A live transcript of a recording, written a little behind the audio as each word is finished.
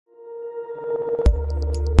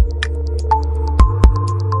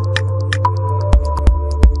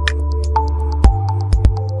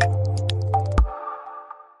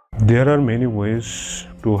There are many ways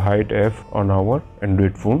to hide app on our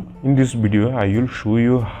Android phone. In this video, I will show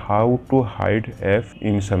you how to hide app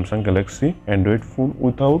in Samsung Galaxy Android phone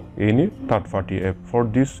without any third-party app. For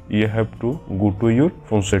this, you have to go to your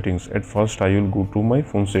phone settings. At first, I will go to my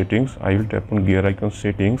phone settings. I will tap on gear icon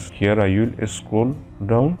settings. Here, I will scroll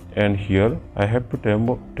down, and here I have to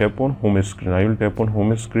tap on home screen. I will tap on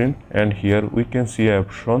home screen, and here we can see a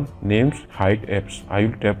option names hide apps. I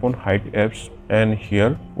will tap on hide apps, and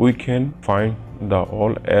here we can find the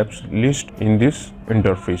all apps list in this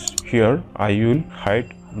interface. Here I will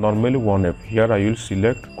hide normally one app. Here I will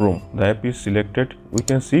select Chrome. The app is selected. We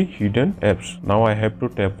can see hidden apps. Now I have to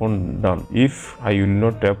tap on done. If I will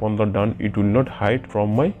not tap on the done, it will not hide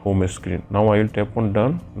from my home screen. Now I will tap on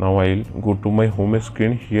done. Now I will go to my home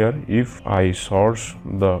screen. Here if I search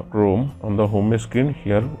the Chrome on the home screen,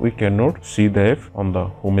 here we cannot see the app on the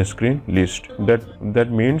home screen list. That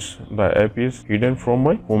means the app is hidden from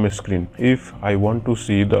my home screen. If I want to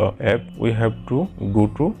see the app, we have to go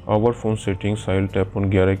to our phone settings. I will tap on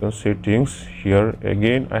gear icon settings. Here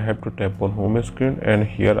again I have to tap on home screen, and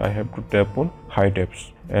here I have to tap on hide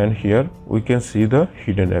apps, and here we can see the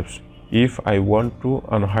hidden apps. If I want to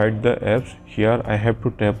unhide the apps, here I have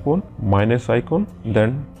to tap on minus icon,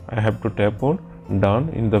 then I have to tap on done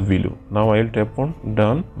in the below. Now I will tap on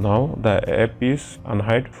done. Now the app is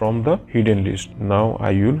unhide from the hidden list. Now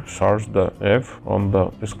I will search the app on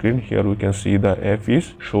the screen. Here we can see the app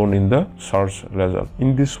is shown in the search result.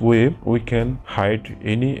 In this way we can hide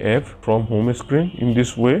any app from home screen in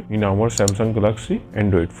this way in our Samsung Galaxy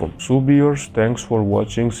Android phone. So viewers, thanks for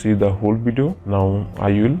watching. See the whole video. Now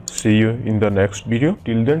I will see you in the next video.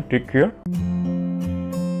 Till then, take care.